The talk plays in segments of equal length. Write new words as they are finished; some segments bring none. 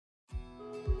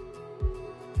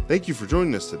Thank you for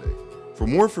joining us today. For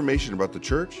more information about the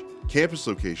church, campus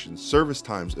locations, service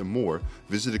times, and more,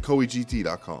 visit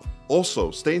ecoegt.com.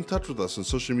 Also, stay in touch with us on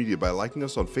social media by liking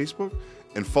us on Facebook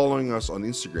and following us on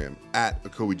Instagram at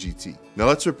ecoegt. Now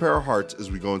let's prepare our hearts as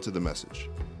we go into the message.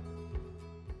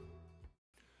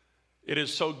 It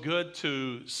is so good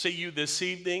to see you this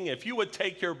evening. If you would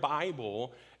take your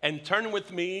Bible and turn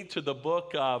with me to the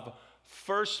book of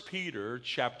 1 Peter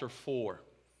chapter 4.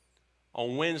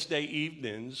 On Wednesday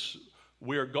evenings,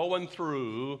 we're going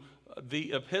through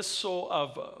the epistle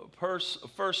of 1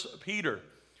 Peter.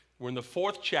 We're in the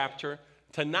 4th chapter.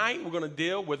 Tonight, we're going to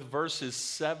deal with verses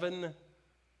 7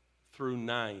 through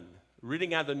 9,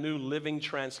 reading out the New Living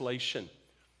Translation.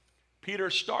 Peter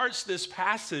starts this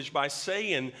passage by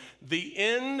saying, the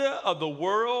end of the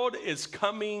world is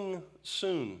coming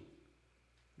soon.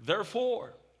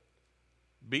 Therefore,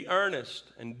 be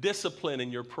earnest and disciplined in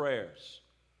your prayers.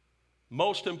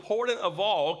 Most important of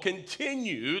all,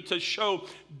 continue to show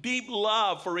deep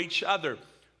love for each other,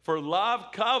 for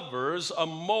love covers a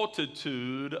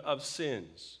multitude of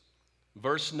sins.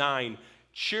 Verse 9,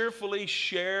 cheerfully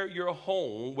share your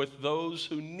home with those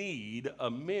who need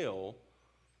a meal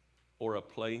or a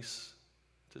place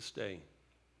to stay.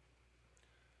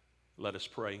 Let us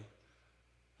pray.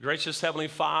 Gracious Heavenly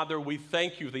Father, we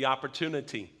thank you for the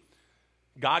opportunity,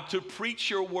 God, to preach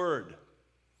your word.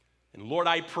 And Lord,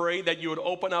 I pray that you would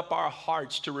open up our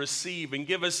hearts to receive and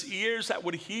give us ears that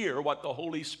would hear what the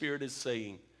Holy Spirit is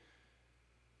saying.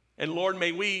 And Lord,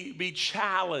 may we be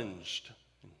challenged,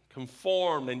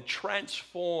 conformed, and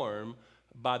transformed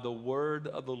by the word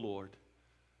of the Lord.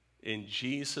 In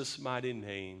Jesus' mighty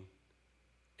name,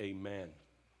 amen.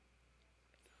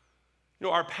 You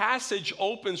know, our passage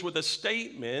opens with a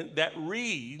statement that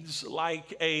reads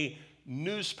like a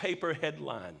newspaper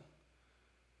headline.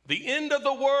 The end of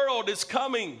the world is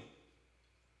coming.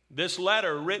 This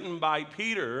letter, written by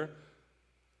Peter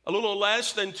a little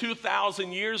less than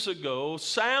 2,000 years ago,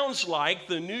 sounds like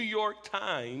the New York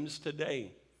Times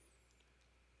today.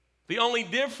 The only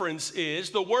difference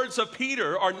is the words of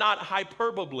Peter are not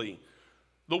hyperbole.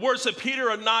 The words of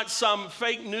Peter are not some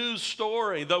fake news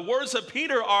story. The words of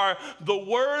Peter are the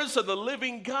words of the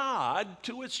living God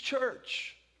to his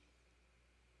church.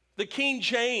 The King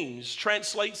James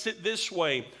translates it this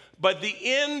way, but the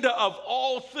end of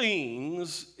all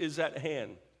things is at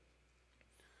hand.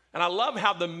 And I love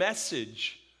how the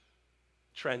Message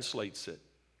translates it.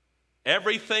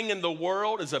 Everything in the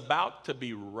world is about to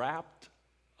be wrapped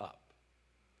up.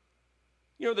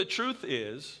 You know, the truth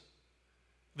is,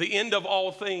 the end of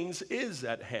all things is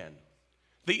at hand.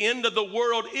 The end of the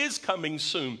world is coming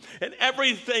soon, and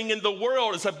everything in the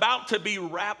world is about to be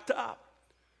wrapped up.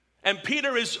 And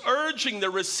Peter is urging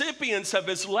the recipients of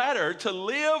his letter to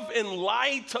live in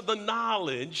light of the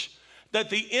knowledge that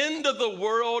the end of the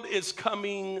world is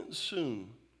coming soon.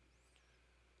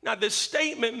 Now, this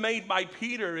statement made by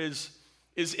Peter is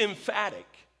emphatic.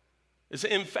 It's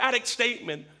an emphatic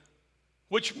statement,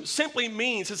 which simply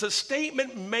means it's a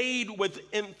statement made with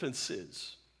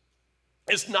emphasis.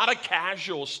 It's not a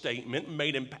casual statement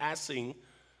made in passing.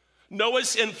 No,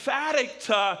 it's emphatic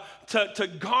to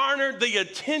garner the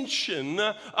attention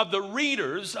of the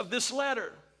readers of this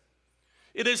letter.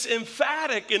 It is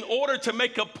emphatic in order to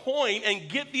make a point and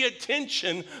get the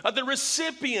attention of the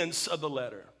recipients of the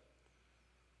letter.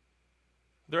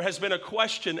 There has been a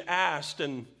question asked,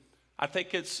 and I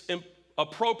think it's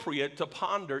appropriate to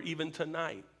ponder even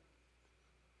tonight.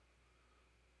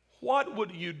 What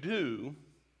would you do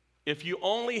if you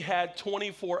only had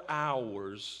 24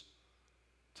 hours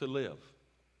to live?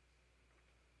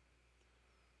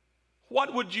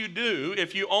 What would you do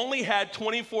if you only had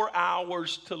 24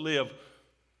 hours to live?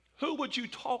 Who would you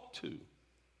talk to?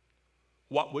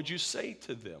 What would you say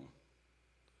to them?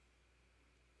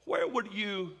 Where would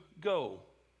you go?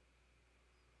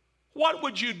 What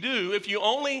would you do if you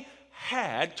only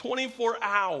had 24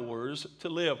 hours to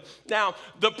live? Now,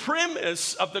 the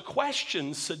premise of the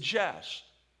question suggests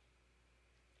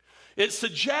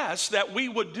that we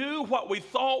would do what we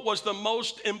thought was the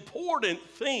most important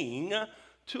thing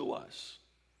to us.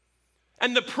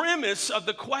 And the premise of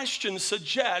the question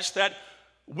suggests that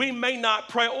we may not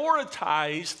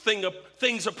prioritize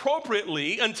things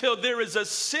appropriately until there is a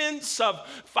sense of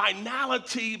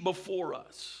finality before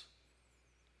us.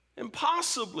 And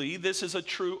possibly this is a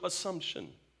true assumption.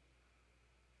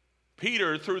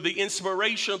 Peter, through the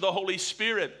inspiration of the Holy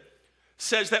Spirit,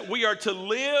 says that we are to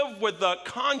live with the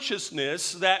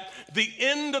consciousness that the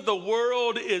end of the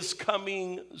world is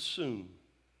coming soon.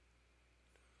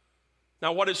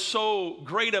 Now, what is so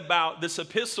great about this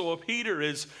epistle of Peter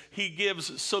is he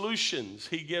gives solutions,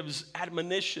 he gives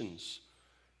admonitions,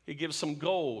 he gives some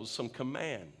goals, some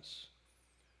commands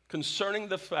concerning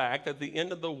the fact that the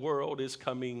end of the world is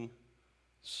coming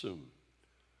soon.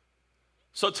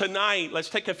 So tonight, let's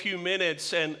take a few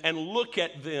minutes and look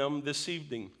at them this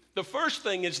evening. The first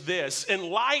thing is this. In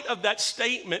light of that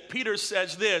statement, Peter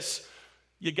says this: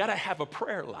 you got to have a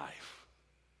prayer life.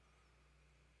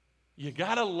 You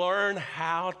got to learn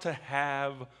how to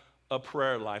have a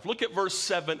prayer life. Look at verse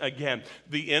 7 again.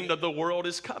 The end of the world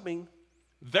is coming.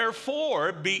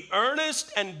 Therefore, be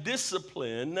earnest and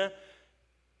disciplined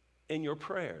in your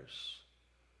prayers.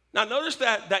 Now, notice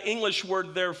that English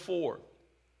word, therefore.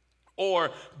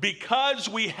 Or because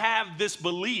we have this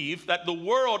belief that the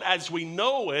world as we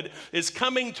know it is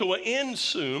coming to an end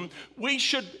soon, we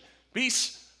should be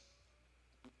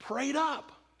prayed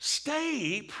up.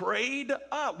 Stay prayed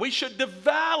up. We should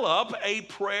develop a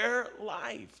prayer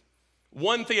life.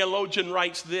 One theologian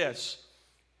writes this: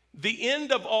 the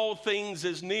end of all things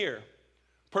is near.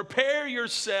 Prepare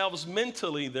yourselves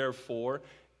mentally, therefore,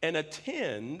 and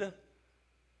attend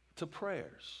to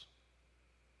prayers.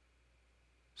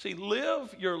 See,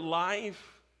 live your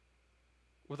life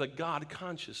with a God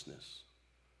consciousness.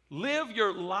 Live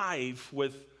your life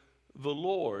with the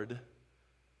Lord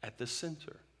at the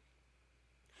center.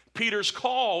 Peter's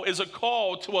call is a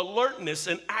call to alertness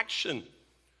and action.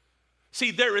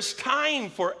 See, there is time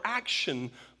for action,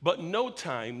 but no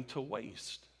time to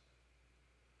waste.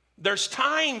 There's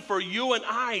time for you and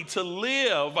I to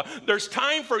live. There's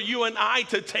time for you and I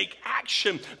to take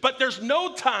action, but there's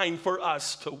no time for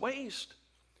us to waste.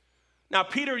 Now,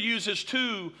 Peter uses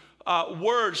two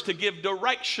words to give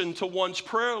direction to one's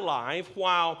prayer life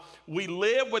while we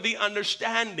live with the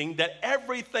understanding that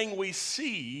everything we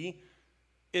see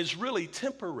is really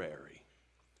temporary.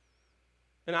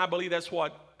 And I believe that's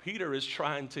what Peter is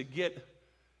trying to get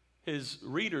his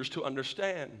readers to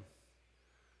understand.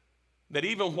 That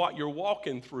even what you're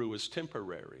walking through is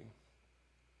temporary.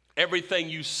 Everything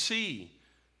you see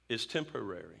is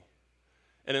temporary.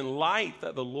 And in light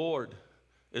that the Lord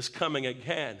is coming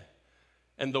again,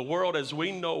 and the world as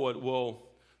we know it will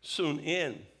soon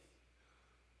end,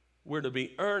 we're to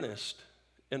be earnest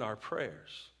in our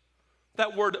prayers.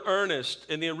 That word earnest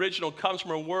in the original comes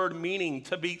from a word meaning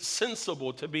to be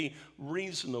sensible, to be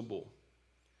reasonable.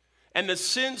 And the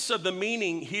sense of the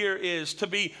meaning here is to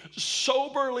be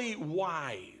soberly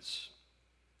wise,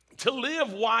 to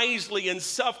live wisely in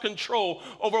self-control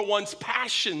over one's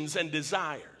passions and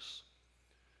desires.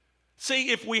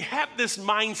 See, if we have this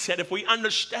mindset, if we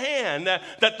understand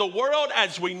that the world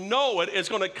as we know it is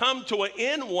going to come to an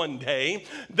end one day,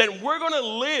 then we're going to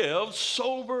live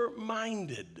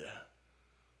sober-minded.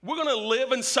 We're going to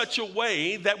live in such a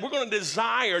way that we're going to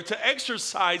desire to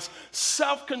exercise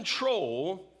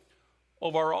self-control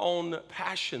of our own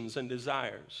passions and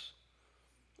desires.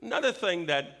 Another thing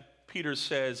that Peter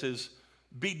says is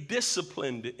be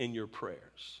disciplined in your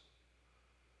prayers.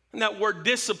 And that word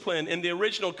discipline in the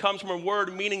original comes from a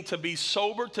word meaning to be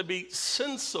sober, to be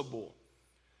sensible.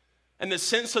 And the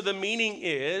sense of the meaning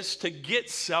is to get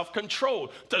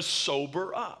self-control, to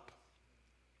sober up.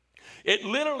 It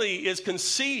literally is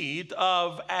conceived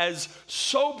of as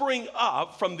sobering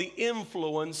up from the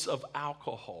influence of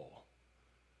alcohol.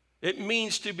 It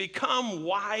means to become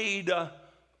wide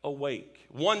awake.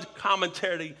 One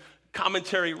commentary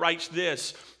writes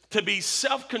this: to be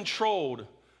self-controlled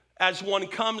as one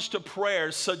comes to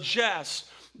prayer suggests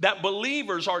that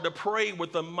believers are to pray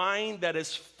with a mind that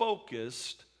is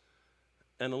focused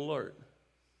and alert.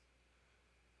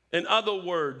 In other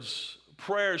words,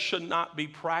 prayer should not be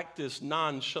practiced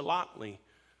nonchalantly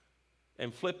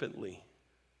and flippantly,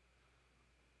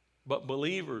 but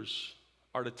believers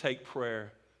are to take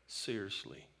prayer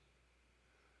seriously.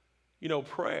 You know,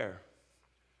 prayer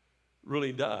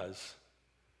really does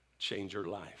change your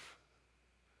life.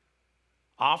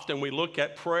 Often we look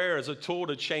at prayer as a tool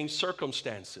to change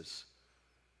circumstances.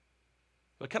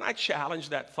 But can I challenge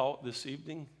that thought this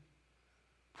evening?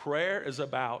 Prayer is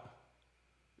about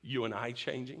you and I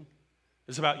changing.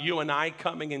 It's about you and I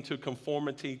coming into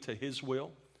conformity to His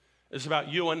will. It's about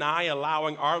you and I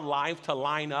allowing our life to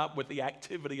line up with the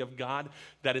activity of God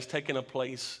that is taking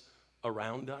place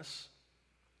around us.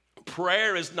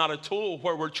 Prayer is not a tool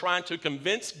where we're trying to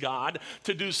convince God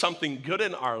to do something good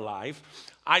in our life.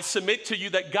 I submit to you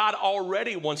that God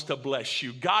already wants to bless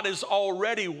you. God is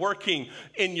already working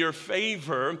in your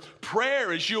favor.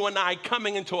 Prayer is you and I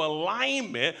coming into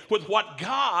alignment with what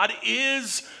God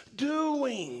is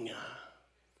doing.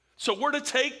 So we're to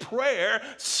take prayer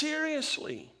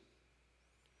seriously.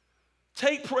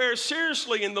 Take prayer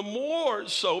seriously, and the more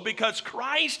so because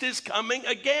Christ is coming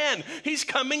again. He's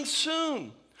coming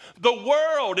soon. The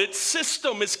world, its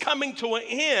system is coming to an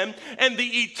end, and the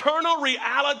eternal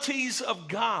realities of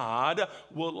God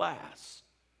will last.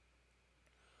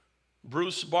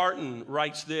 Bruce Barton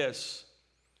writes this: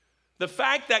 the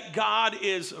fact that God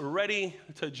is ready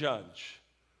to judge.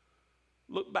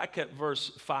 Look back at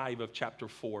verse 5 of chapter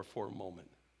 4 for a moment.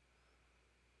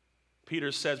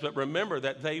 Peter says, but remember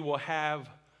that they will have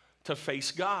to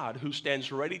face God, who stands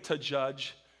ready to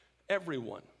judge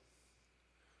everyone.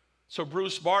 So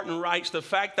Bruce Barton writes, the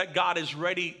fact that God is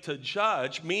ready to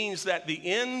judge means that the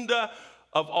end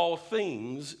of all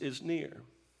things is near.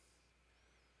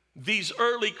 These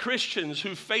early Christians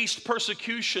who faced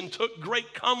persecution took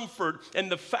great comfort in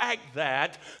the fact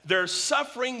that their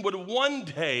suffering would one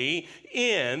day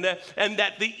end and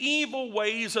that the evil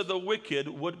ways of the wicked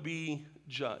would be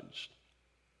judged.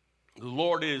 The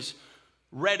Lord is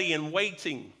ready and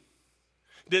waiting,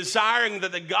 desiring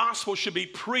that the gospel should be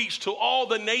preached to all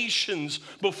the nations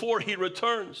before he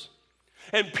returns.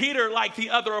 And Peter, like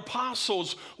the other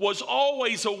apostles, was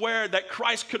always aware that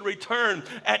Christ could return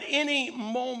at any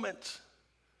moment.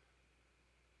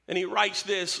 And he writes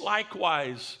this: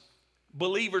 likewise,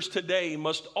 believers today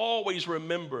must always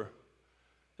remember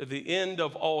that the end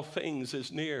of all things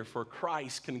is near, for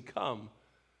Christ can come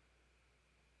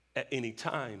at any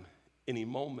time, any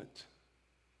moment.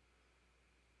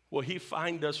 Will he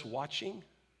find us watching?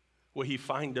 Will he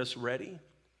find us ready?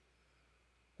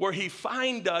 Will he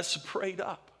find us prayed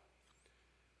up?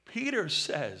 Peter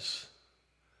says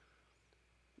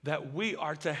that we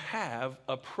are to have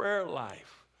a prayer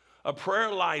life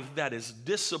that is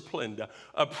disciplined,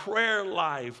 a prayer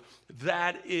life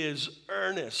that is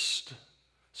earnest,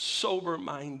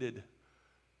 sober-minded.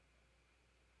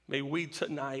 May we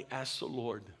tonight ask the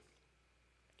Lord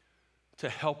to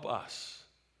help us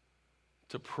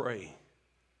to pray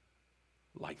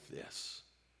like this.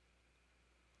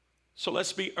 So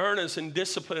let's be earnest and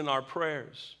disciplined in our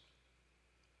prayers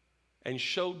and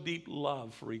show deep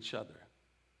love for each other.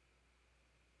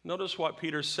 Notice what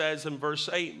Peter says in verse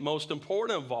 8. Most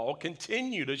important of all,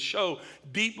 continue to show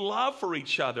deep love for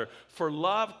each other, for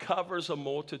love covers a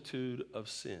multitude of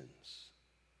sins.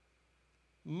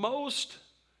 Most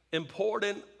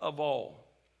important of all.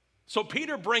 So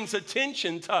Peter brings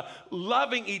attention to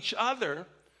loving each other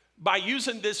by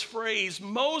using this phrase,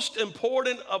 most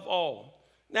important of all.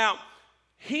 Now,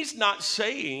 he's not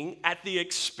saying at the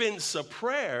expense of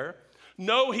prayer.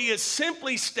 No, he is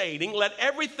simply stating, let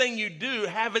everything you do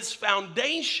have its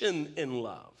foundation in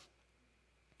love.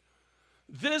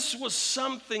 This was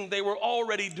something they were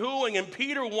already doing, and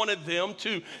Peter wanted them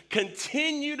to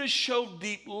continue to show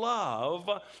deep love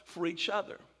for each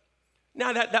other.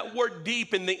 Now, that word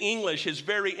deep in the English is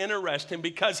very interesting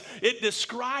because it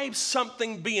describes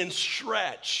something being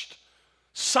stretched,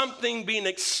 something being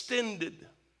extended.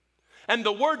 And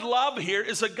the word love here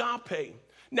is agape.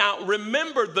 Now,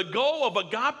 remember, the goal of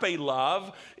agape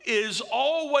love is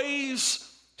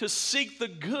always to seek the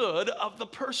good of the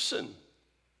person.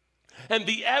 And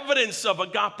the evidence of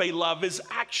agape love is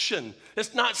action.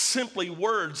 It's not simply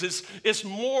words. It's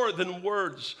more than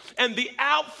words. And the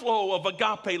outflow of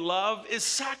agape love is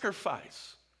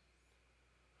sacrifice.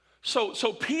 So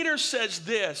Peter says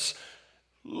this: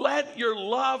 let your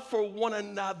love for one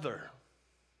another,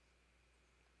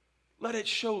 let it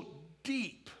show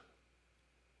deep.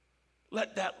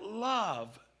 Let that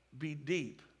love be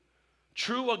deep.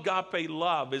 True agape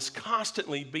love is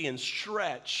constantly being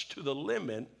stretched to the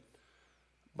limit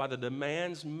by the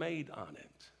demands made on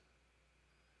it.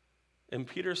 And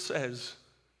Peter says,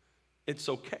 it's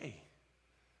okay.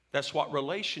 That's what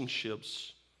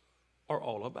relationships are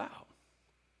all about.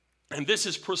 And this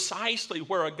is precisely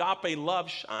where agape love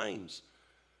shines,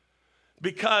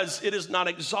 because it is not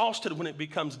exhausted when it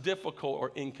becomes difficult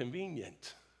or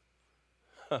inconvenient.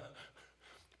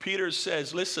 Peter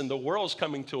says, listen, the world's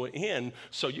coming to an end,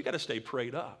 so you got to stay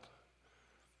prayed up.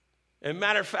 And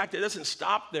matter of fact, it doesn't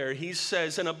stop there. He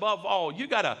says, and above all, you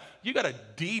gotta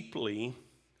deeply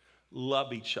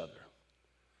love each other.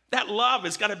 That love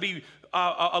has got to be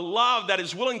a love that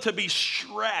is willing to be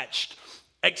stretched,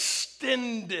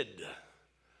 extended,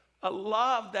 a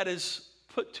love that is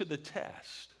put to the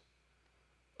test,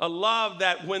 a love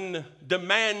that when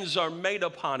demands are made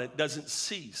upon it doesn't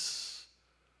cease,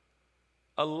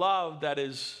 a love that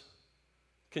is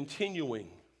continuing,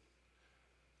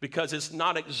 because it's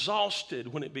not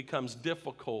exhausted when it becomes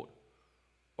difficult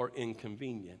or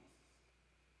inconvenient.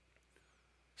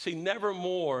 See, never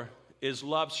more is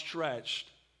love stretched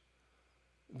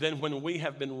than when we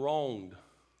have been wronged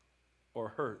or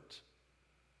hurt.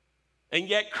 And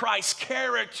yet Christ's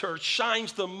character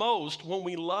shines the most when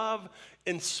we love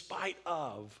in spite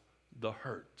of the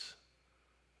hurt.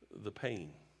 the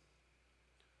pain.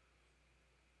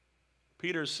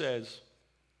 Peter says,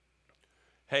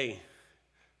 hey,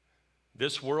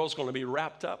 this world's going to be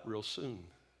wrapped up real soon.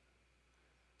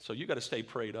 So you got to stay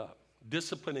prayed up,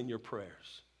 discipline in your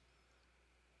prayers.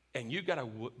 And you got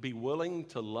to be willing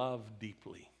to love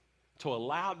deeply, to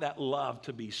allow that love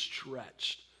to be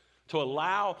stretched, to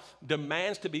allow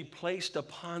demands to be placed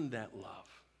upon that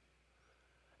love,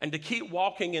 and to keep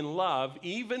walking in love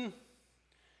even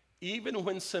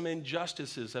when some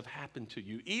injustices have happened to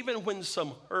you, even when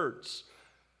some hurts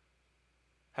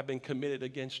have been committed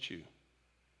against you.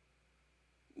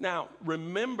 Now,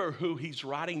 remember who he's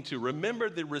writing to. Remember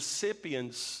the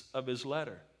recipients of his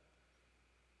letter.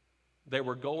 They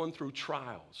were going through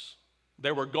trials.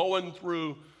 They were going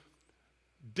through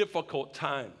difficult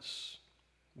times.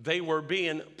 They were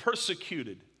being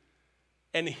persecuted.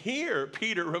 And here,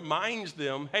 Peter reminds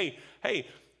them, hey,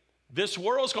 this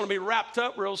world's going to be wrapped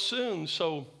up real soon,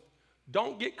 so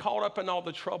don't get caught up in all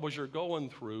the troubles you're going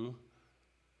through,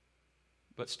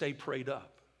 but stay prayed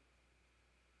up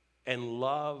and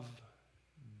love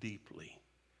deeply.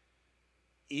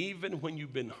 Even when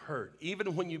you've been hurt,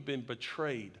 even when you've been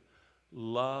betrayed,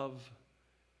 love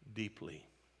deeply.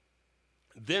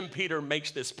 Then Peter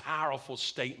makes this powerful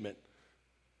statement.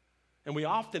 And we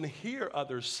often hear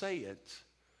others say it,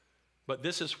 but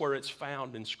this is where it's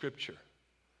found in Scripture.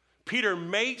 Peter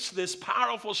makes this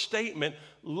powerful statement,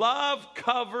 love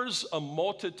covers a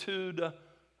multitude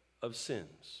of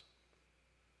sins.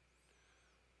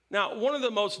 Now, one of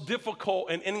the most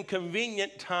difficult and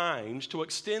inconvenient times to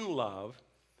extend love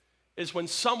is when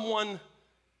someone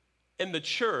in the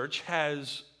church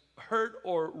has hurt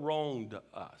or wronged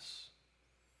us.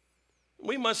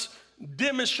 We must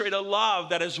demonstrate a love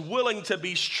that is willing to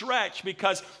be stretched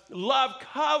because love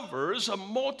covers a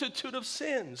multitude of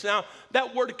sins. Now,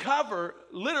 that word cover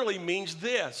literally means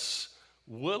this,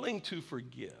 willing to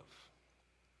forgive.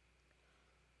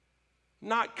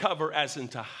 Not cover as in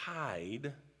to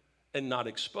hide and not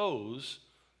expose,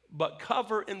 but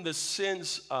cover in the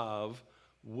sense of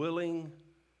willing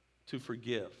to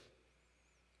forgive.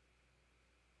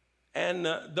 And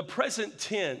the present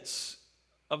tense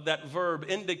of that verb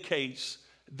indicates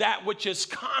that which is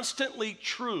constantly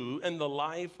true in the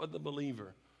life of the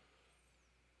believer.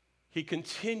 He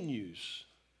continues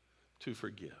to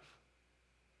forgive.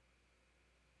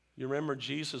 You remember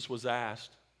Jesus was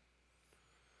asked,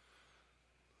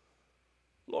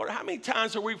 Lord, how many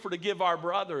times are we to forgive our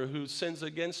brother who sins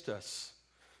against us?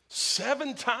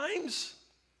 7 times?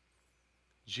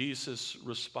 Jesus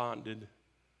responded,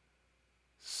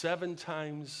 7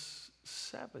 times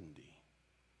 70.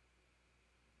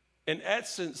 In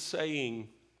essence, saying,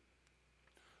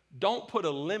 don't put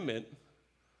a limit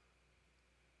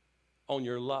on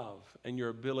your love and your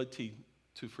ability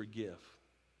to forgive.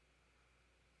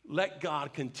 Let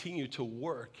God continue to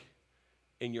work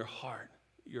in your heart,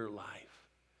 your life.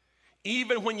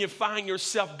 Even when you find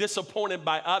yourself disappointed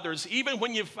by others, even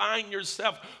when you find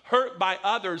yourself hurt by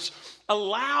others,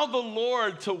 allow the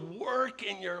Lord to work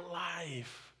in your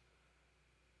life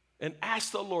and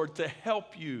ask the Lord to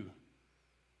help you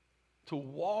to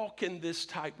walk in this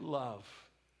type of love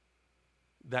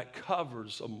that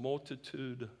covers a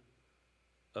multitude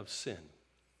of sin.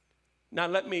 Now,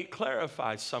 let me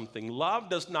clarify something. Love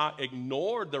does not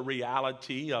ignore the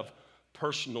reality of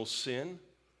personal sin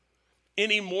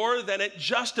any more than it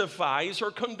justifies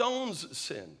or condones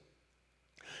sin.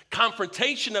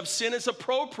 Confrontation of sin is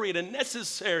appropriate and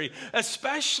necessary,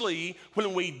 especially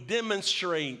when we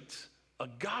demonstrate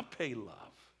agape love.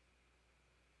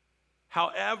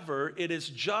 However, it is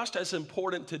just as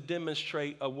important to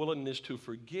demonstrate a willingness to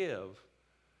forgive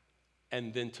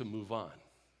and then to move on.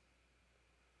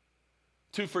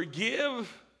 To forgive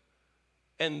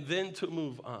and then to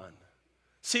move on.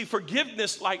 See,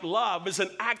 forgiveness, like love, is an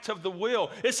act of the will.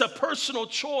 It's a personal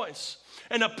choice.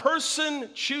 And a person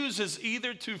chooses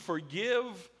either to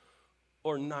forgive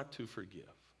or not to forgive.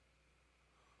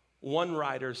 One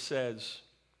writer says,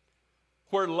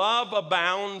 where love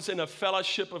abounds in a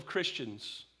fellowship of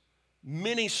Christians,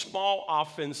 many small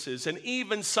offenses and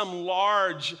even some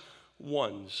large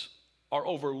ones are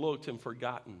overlooked and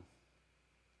forgotten.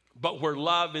 But where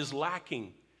love is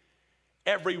lacking,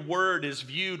 every word is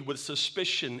viewed with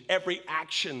suspicion. Every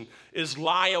action is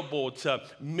liable to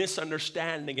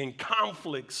misunderstanding, and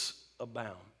conflicts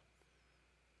abound.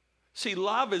 See,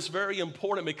 love is very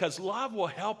important because love will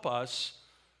help us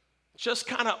just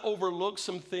kind of overlook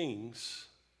some things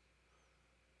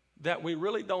that we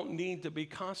really don't need to be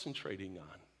concentrating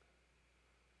on.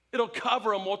 It'll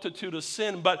cover a multitude of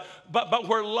sin, but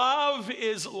where love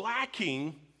is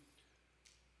lacking,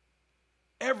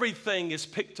 everything is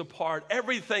picked apart.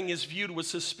 Everything is viewed with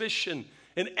suspicion.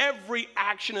 And every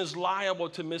action is liable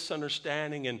to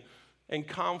misunderstanding, and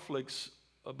conflicts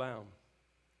abound.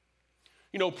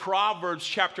 You know, Proverbs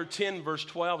chapter 10, verse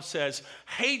 12 says,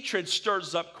 hatred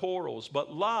stirs up quarrels,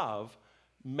 but love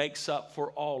makes up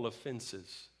for all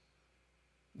offenses.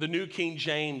 The New King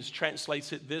James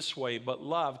translates it this way, but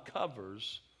love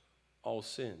covers all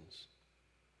sins.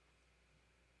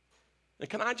 And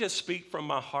can I just speak from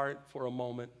my heart for a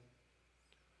moment?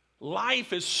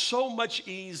 Life is so much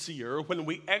easier when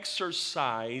we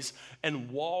exercise and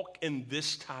walk in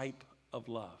this type of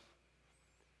love.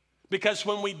 Because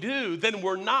when we do, then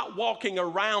we're not walking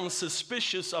around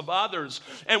suspicious of others,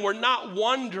 and we're not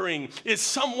wondering, is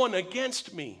someone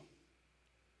against me?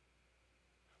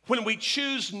 When we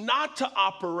choose not to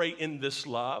operate in this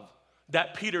love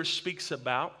that Peter speaks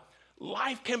about,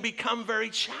 life can become very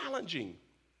challenging.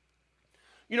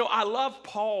 You know, I love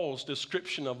Paul's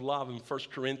description of love in 1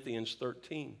 Corinthians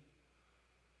 13.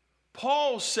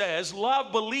 Paul says,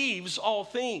 love believes all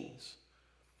things.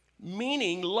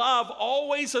 Meaning, love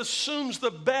always assumes the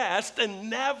best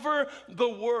and never the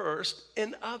worst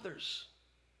in others.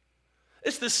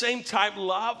 It's the same type of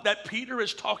love that Peter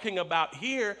is talking about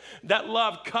here, that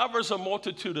love covers a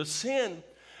multitude of sin.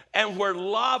 And where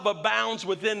love abounds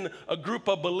within a group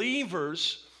of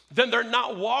believers, then they're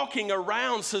not walking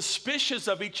around suspicious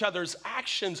of each other's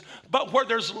actions. But where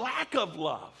there's lack of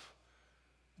love,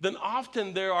 then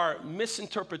often there are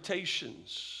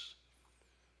misinterpretations.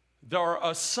 There are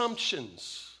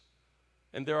assumptions,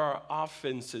 and there are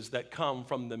offenses that come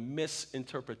from the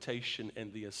misinterpretation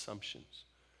and the assumptions.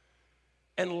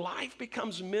 And life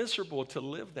becomes miserable to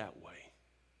live that way.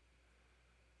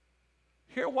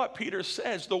 Hear what Peter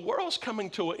says. The world's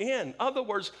coming to an end. In other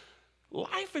words,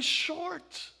 life is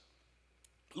short.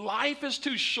 Life is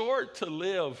too short to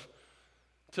live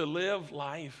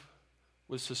life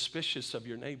with suspicious of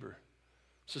your neighbor,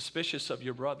 suspicious of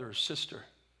your brother or sister.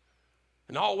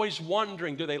 And always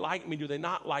wondering, do they like me? Do they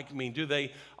not like me? Do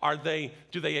they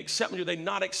accept me? Do they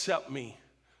not accept me?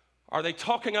 Are they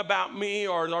talking about me,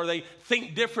 or are they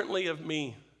think differently of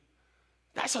me?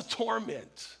 That's a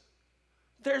torment.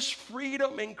 There's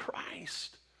freedom in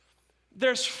Christ.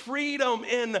 There's freedom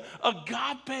in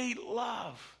agape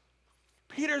love.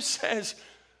 Peter says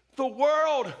the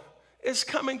world is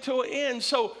coming to an end.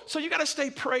 So you got to stay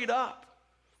prayed up.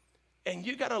 And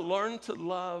you got to learn to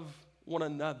love one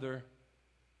another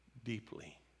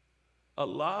deeply. A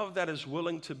love that is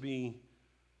willing to be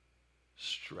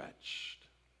stretched.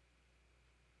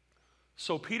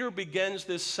 So Peter begins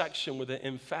this section with an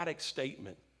emphatic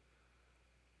statement.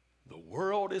 The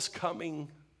world is coming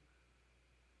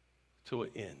to an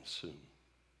end soon.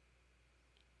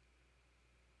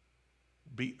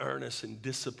 Be earnest and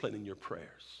disciplined in your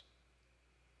prayers.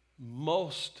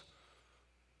 Most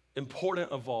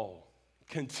important of all,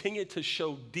 continue to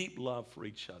show deep love for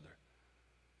each other.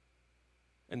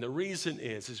 And the reason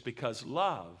is because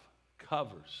love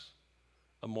covers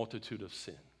a multitude of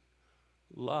sin.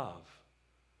 Love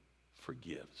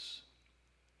forgives.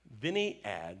 Then he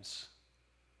adds,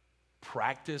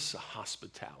 practice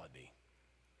hospitality.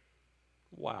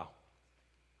 Wow.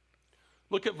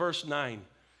 Look at verse 9.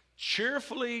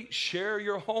 Cheerfully share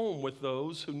your home with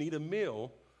those who need a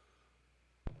meal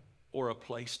or a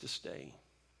place to stay.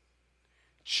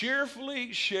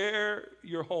 Cheerfully share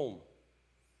your home.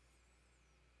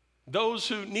 Those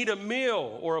who need a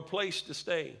meal or a place to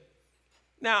stay.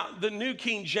 Now, the New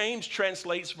King James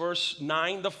translates verse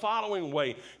 9 the following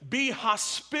way. Be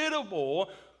hospitable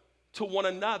to one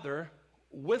another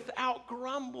without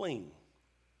grumbling.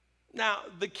 Now,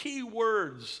 the key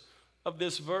words of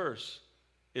this verse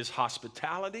is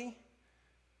hospitality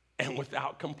and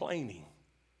without complaining.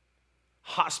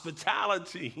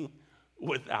 Hospitality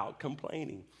without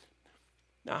complaining.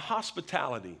 Now,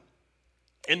 hospitality.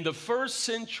 In the first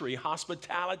century,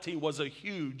 hospitality was a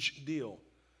huge deal.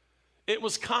 It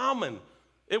was common.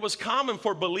 It was common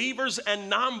for believers and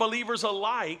non-believers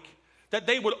alike that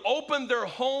they would open their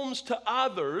homes to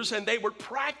others and they would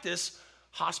practice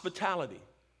hospitality.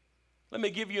 Let me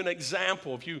give you an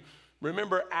example. If you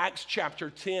remember Acts chapter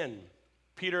 10,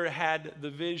 Peter had the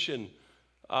vision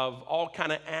of all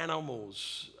kind of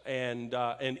animals and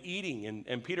eating.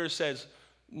 And Peter says,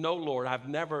 no, Lord, I've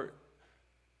never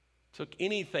took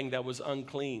anything that was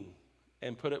unclean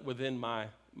and put it within my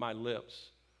lips.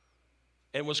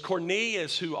 And it was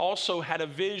Cornelius who also had a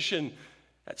vision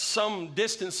at some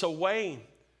distance away,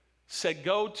 said,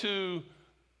 go to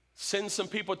send some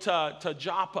people to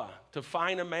Joppa to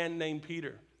find a man named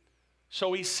Peter.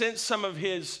 So he sent some of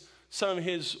his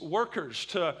workers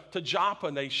to Joppa,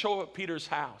 and they show up at Peter's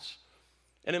house.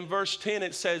 And in verse 10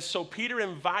 it says, so Peter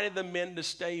invited the men to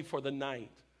stay for the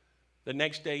night. The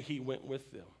next day he went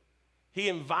with them. He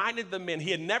invited the men.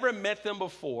 He had never met them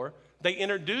before. They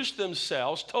introduced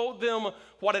themselves, told them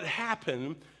what had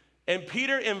happened, and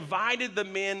Peter invited the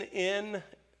men in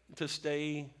to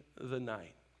stay the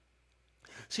night.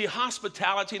 See,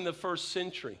 hospitality in the first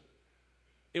century,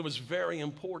 it was very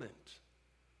important.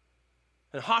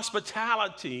 And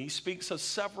hospitality speaks of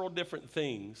several different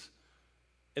things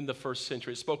in the first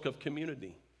century. It spoke of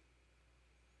community.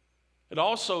 It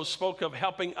also spoke of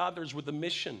helping others with a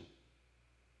mission.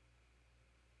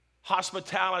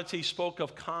 Hospitality spoke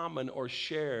of common or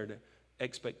shared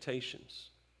expectations.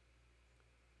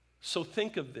 So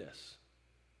think of this.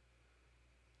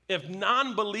 If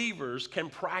non-believers can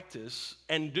practice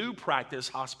and do practice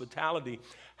hospitality,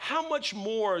 how much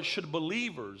more should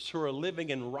believers who are living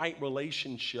in right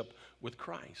relationship with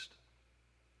Christ?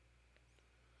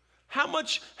 How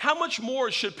much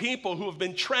more should people who have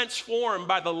been transformed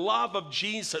by the love of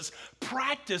Jesus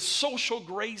practice social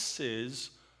graces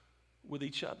with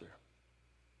each other?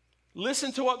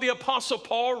 Listen to what the Apostle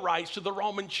Paul writes to the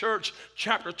Roman church,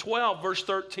 chapter 12, verse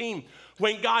 13.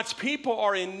 When God's people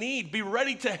are in need, be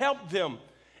ready to help them,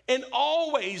 and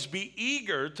always be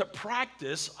eager to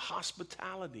practice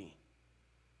hospitality.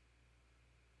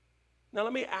 Now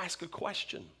let me ask a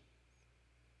question.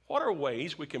 What are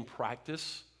ways we can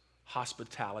practice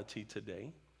hospitality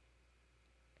today?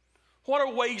 What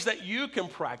are ways that you can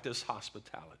practice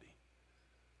hospitality?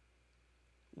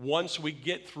 Once we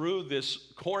get through this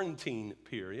quarantine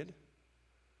period,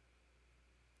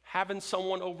 having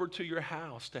someone over to your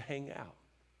house to hang out.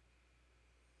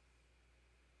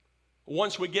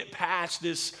 Once we get past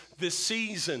this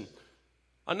season,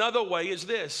 another way is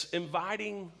this: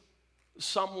 inviting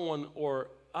someone or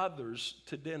others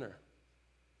to dinner.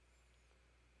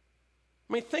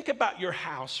 I mean, think about your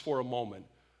house for a moment.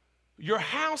 Your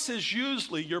house is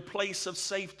usually your place of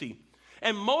safety.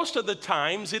 And most of the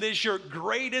times, it is your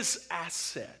greatest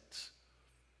asset.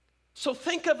 So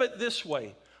think of it this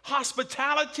way.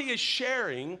 Hospitality is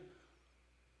sharing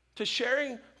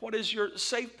what is your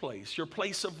safe place, your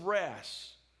place of rest,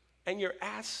 and your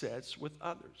assets with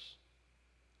others.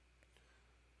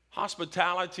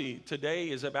 Hospitality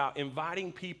today is about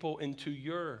inviting people into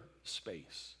your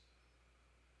space.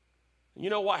 You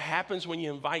know what happens when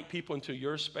you invite people into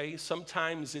your space?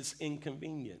 Sometimes it's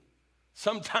inconvenient.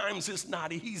 Sometimes it's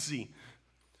not easy.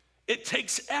 It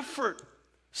takes effort.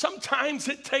 Sometimes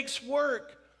it takes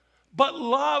work. But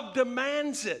love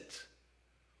demands it.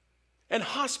 And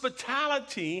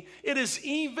hospitality, it is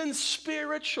even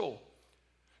spiritual.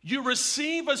 You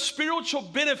receive a spiritual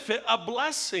benefit, a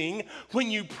blessing, when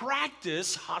you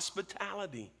practice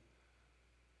hospitality.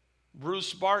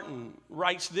 Bruce Barton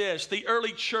writes this: the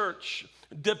early church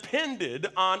depended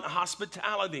on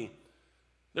hospitality.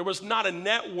 There was not a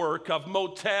network of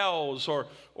motels or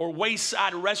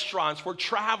wayside restaurants for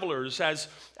travelers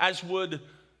as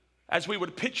we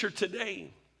would picture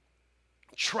today.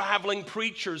 Traveling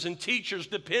preachers and teachers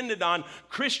depended on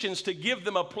Christians to give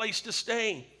them a place to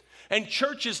stay. And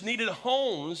churches needed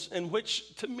homes in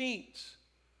which to meet.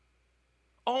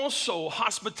 Also,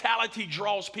 hospitality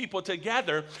draws people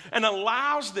together and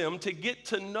allows them to get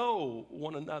to know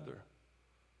one another.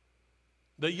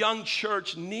 The young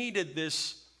church needed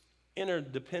this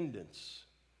interdependence.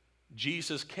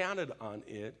 Jesus counted on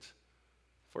it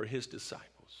for his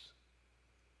disciples.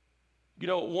 You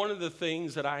know, one of the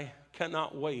things that I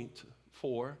cannot wait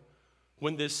for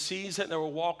when this season that we're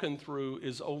walking through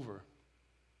is over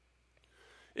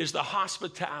is the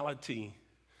hospitality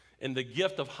and the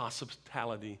gift of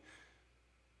hospitality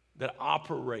that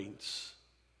operates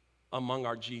among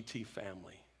our GT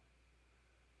family.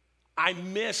 I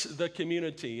miss the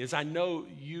community, as I know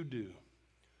you do.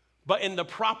 But in the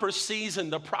proper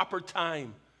season, the proper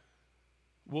time,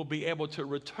 we'll be able to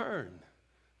return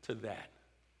to that.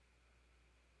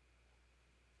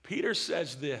 Peter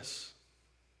says this: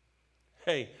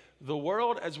 hey, the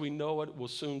world as we know it will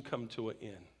soon come to an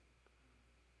end.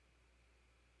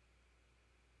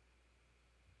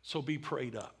 So be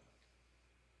prayed up.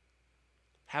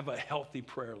 Have a healthy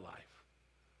prayer life.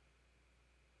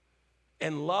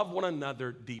 And love one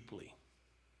another deeply.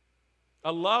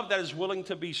 A love that is willing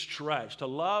to be stretched. A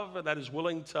love that is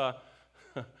willing to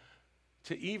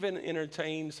even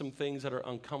entertain some things that are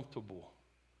uncomfortable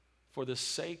for the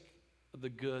sake of the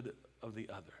good of the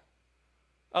other.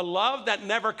 A love that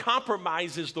never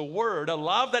compromises the word. A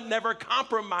love that never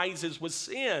compromises with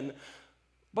sin.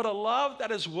 But a love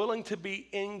that is willing to be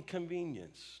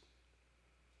inconvenienced.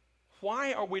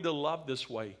 Why are we to love this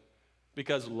way?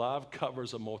 Because love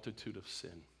covers a multitude of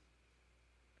sin.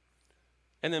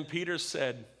 And then Peter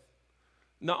said,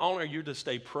 not only are you to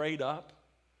stay prayed up,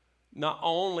 not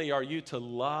only are you to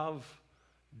love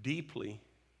deeply,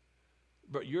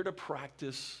 but you're to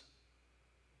practice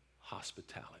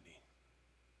hospitality.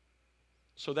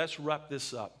 So let's wrap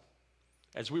this up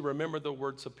as we remember the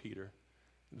words of Peter.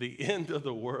 The end of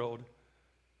the world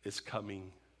is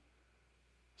coming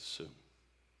soon.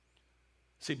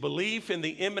 See, belief in the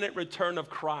imminent return of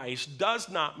Christ does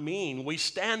not mean we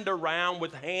stand around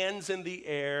with hands in the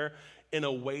air in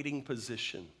a waiting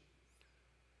position.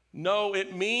 No,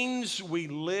 it means we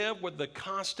live with the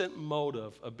constant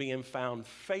motive of being found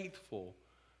faithful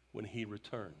when he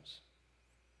returns.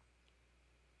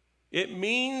 It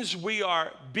means we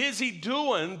are busy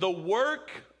doing the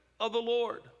work of the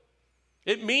Lord.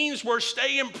 It means we're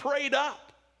staying prayed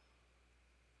up.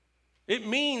 It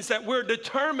means that we're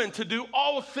determined to do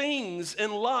all things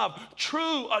in love,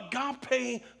 true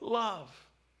agape love.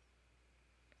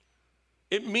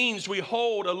 It means we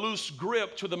hold a loose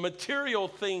grip to the material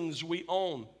things we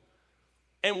own,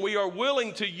 and we are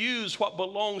willing to use what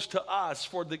belongs to us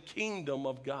for the kingdom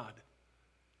of God.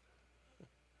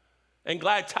 And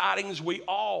glad tidings, we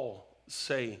all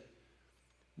say,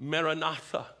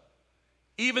 Maranatha.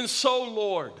 Even so,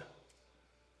 Lord,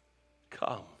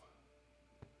 come.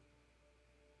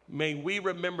 May we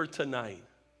remember tonight,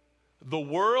 the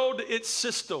world, its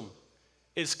system,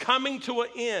 is coming to an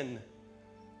end,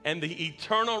 and the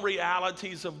eternal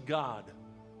realities of God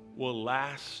will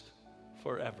last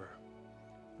forever.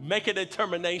 Make a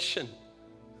determination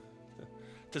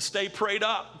to stay prayed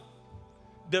up.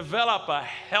 Develop a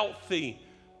healthy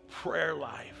prayer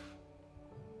life.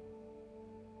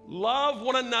 Love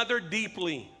one another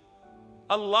deeply.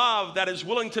 A love that is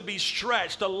willing to be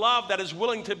stretched. A love that is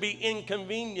willing to be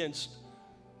inconvenienced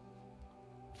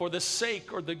for the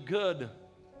sake or the good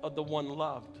of the one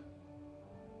loved.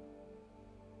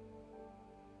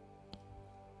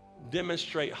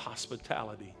 Demonstrate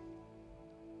hospitality.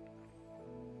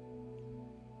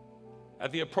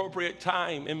 At the appropriate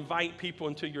time, invite people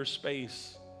into your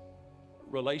space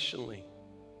relationally.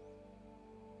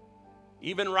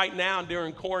 Even right now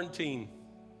during quarantine,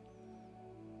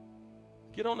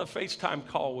 get on a FaceTime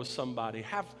call with somebody.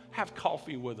 Have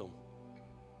coffee with them.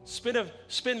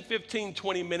 Spend 15,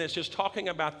 20 minutes just talking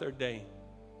about their day.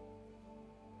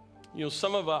 You know,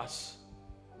 some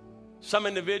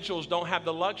individuals don't have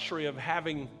the luxury of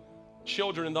having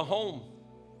children in the home.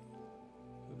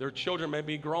 Their children may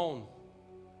be grown.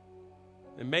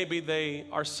 And maybe they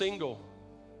are single.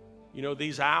 You know,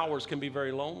 these hours can be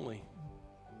very lonely.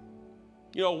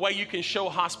 You know, a way you can show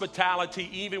hospitality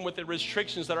even with the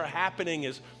restrictions that are happening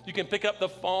is you can pick up the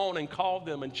phone and call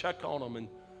them and check on them and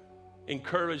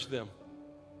encourage them.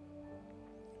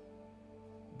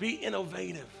 Be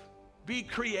innovative. Be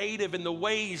creative in the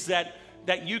ways that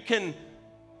you can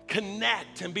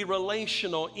connect and be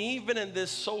relational even in this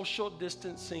social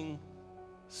distancing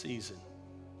season.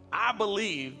 I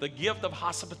believe the gift of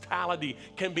hospitality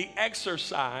can be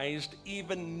exercised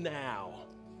even now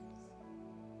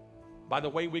by the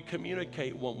way we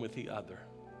communicate one with the other.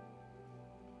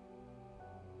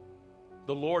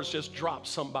 The Lord's just dropped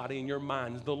somebody in your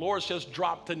mind. The Lord's just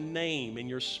dropped a name in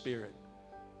your spirit.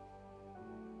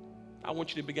 I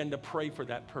want you to begin to pray for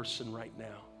that person right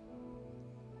now.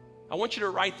 I want you to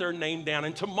write their name down.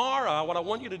 And tomorrow, what I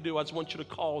want you to do, I just want you to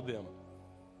call them.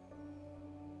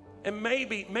 And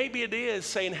maybe it is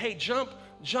saying, hey, jump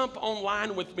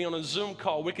online with me on a Zoom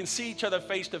call. We can see each other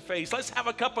face to face. Let's have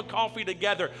a cup of coffee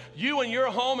together. You in your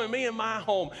home and me in my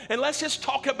home. And let's just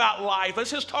talk about life.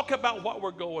 Let's just talk about what we're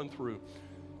going through.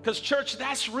 Because church,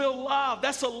 that's real love.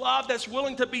 That's a love that's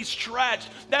willing to be stretched.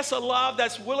 That's a love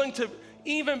that's willing to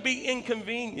even be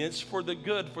inconvenienced for the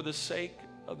good, for the sake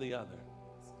of the other.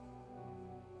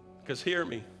 Because hear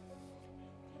me.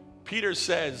 Peter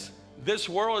says, this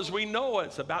world as we know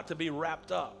it's about to be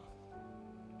wrapped up.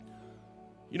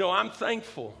 You know, I'm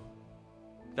thankful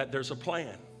that there's a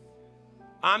plan.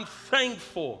 I'm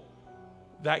thankful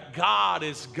that God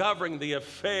is governing the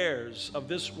affairs of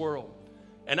this world.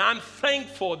 And I'm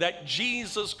thankful that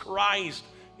Jesus Christ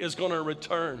is going to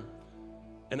return.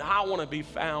 And I want to be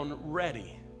found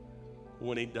ready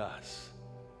when he does.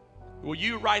 Will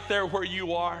you right there where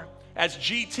you are, as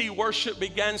GT worship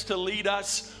begins to lead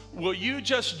us, will you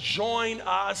just join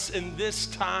us in this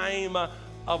time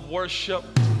of worship?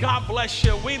 God bless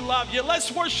you. We love you.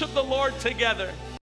 Let's worship the Lord together.